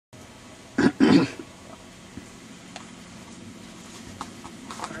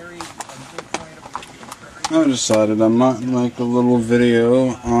I decided I might make a little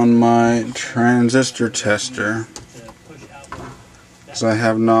video on my transistor tester, because I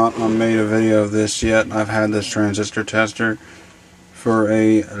have not made a video of this yet. I've had this transistor tester for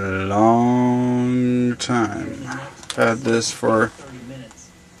a long time. I've had this for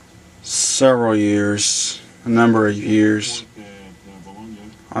several years, a number of years.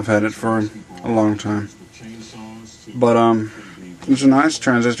 I've had it for a long time. But it's a nice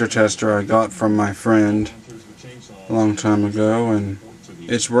transistor tester I got from my friend a long time ago, and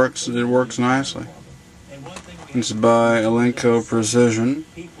it works nicely. It's by Elenco Precision.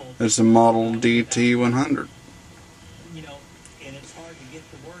 It's a model DT-100.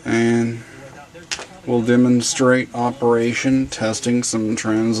 And we'll demonstrate operation testing some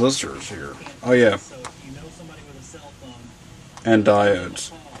transistors here. Oh yeah. And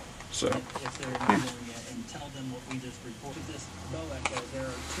diodes. So, yeah.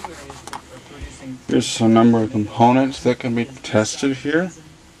 Here's a number of components that can be tested here.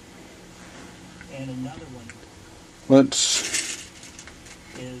 Let's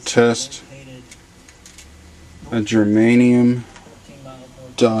test a germanium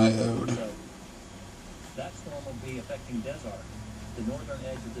diode. That's normal B affecting Desart. The northern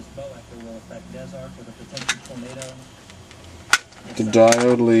edge of this bow actor will affect Desart with a potential tornado. The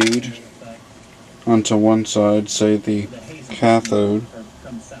diode lead onto one side, say the cathode,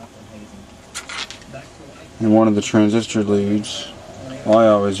 and one of the transistor leads. I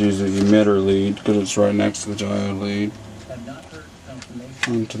always use the emitter lead because it's right next to the diode lead.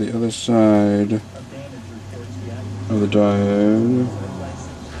 Onto the other side of the diode.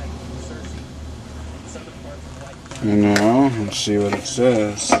 And now, let's see what it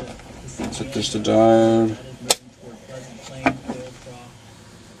says. Set this to diode.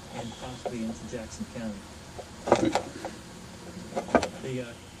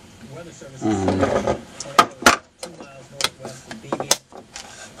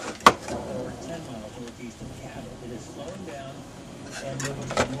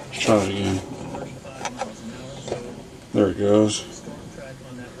 Try it again. There it goes.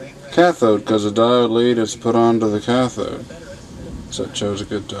 Cathode, because the diode lead is put onto the cathode. So it chose a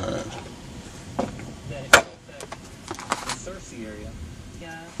good diode.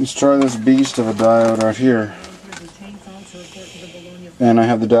 Let's try this beast of a diode right here. And I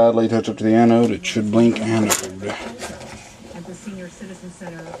have the diode lead hooked up to the anode. It should blink anode. At the Senior Citizen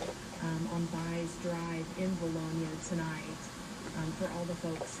Center on Baez Drive in Bologna tonight. For all the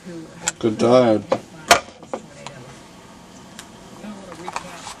folks who have good diode.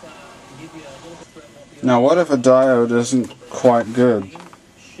 Now what if a diode isn't quite good?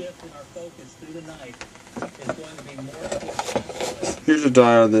 Here's a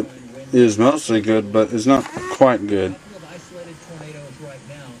diode that is mostly good, but is not quite good.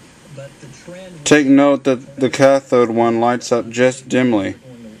 Take note that the cathode one lights up just dimly,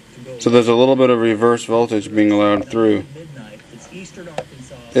 so there's a little bit of reverse voltage being allowed through.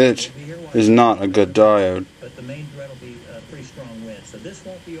 It is not a good diode. But the main thread will be pretty strong wind. So this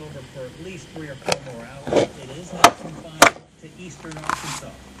won't be over for at least 3 or 4 more hours. It is not confined to eastern Arkansas.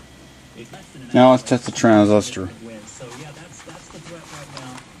 Now let's test the transistor. So yeah, that's the threat right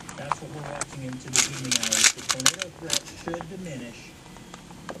now. That's what we're watching into the evening hours. The tornado threat should diminish.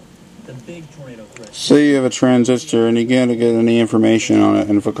 The big tornado threat. Say you have a transistor and you can't get any information on it,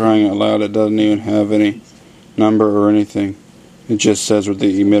 and for crying out loud, it doesn't even have any number or anything. It just says where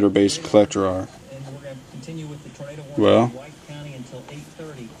the emitter base and collector are. Well,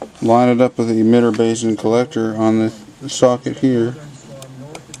 line it up with the emitter base and collector on the socket here.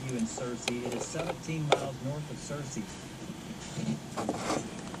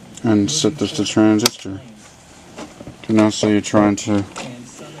 And set this to transistor. Okay, now say you're trying to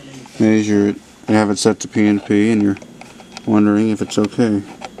measure it. You have it set to PNP and you're wondering if it's okay.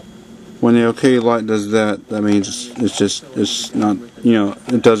 When the OK light does that, that means it's not, you know,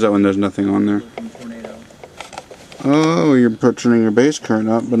 it does that when there's nothing on there. Oh, you're turning your base current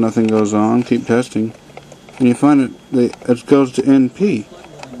up, but nothing goes on. Keep testing. And you find it goes to NP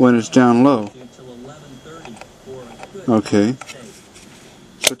when it's down low. Okay.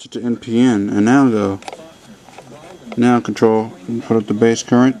 Switch it to NPN, and now go. Now control, put up the base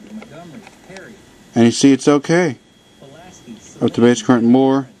current. And you see it's okay. Up the base current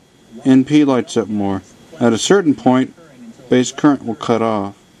more. NP lights up more. At a certain point, base current will cut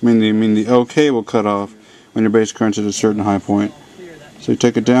off. I mean the OK will cut off when your base current's at a certain high point. So you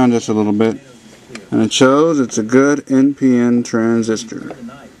take it down just a little bit, and it shows it's a good NPN transistor.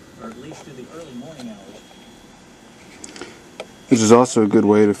 This is also a good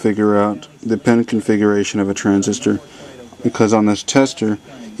way to figure out the pin configuration of a transistor, because on this tester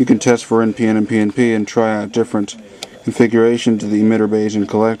you can test for NPN and PNP and try out different configurations of the emitter, base, and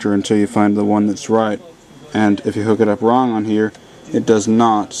collector until you find the one that's right. And if you hook it up wrong on here, it does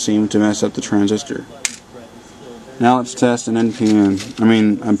not seem to mess up the transistor. Now let's test an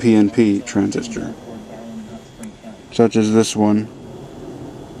PNP transistor, such as this one,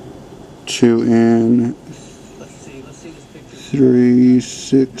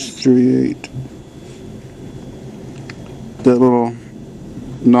 2N3638. That little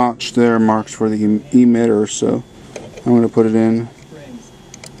notch there marks for the emitter, so I'm going to put it in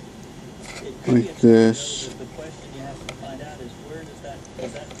like this. The question you have to find out is, where does that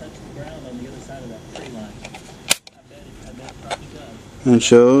touch the ground on the other side of that tree line? I bet it probably does. And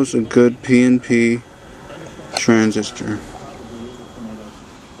shows a good PNP transistor.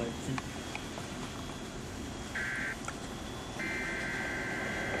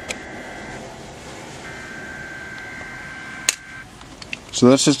 So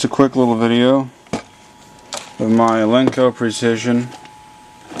that's just a quick little video of my Elenco Precision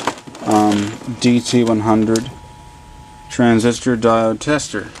DT-100 transistor-diode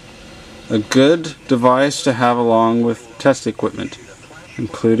tester. A good device to have along with test equipment,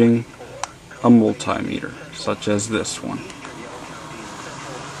 including a multimeter, such as this one.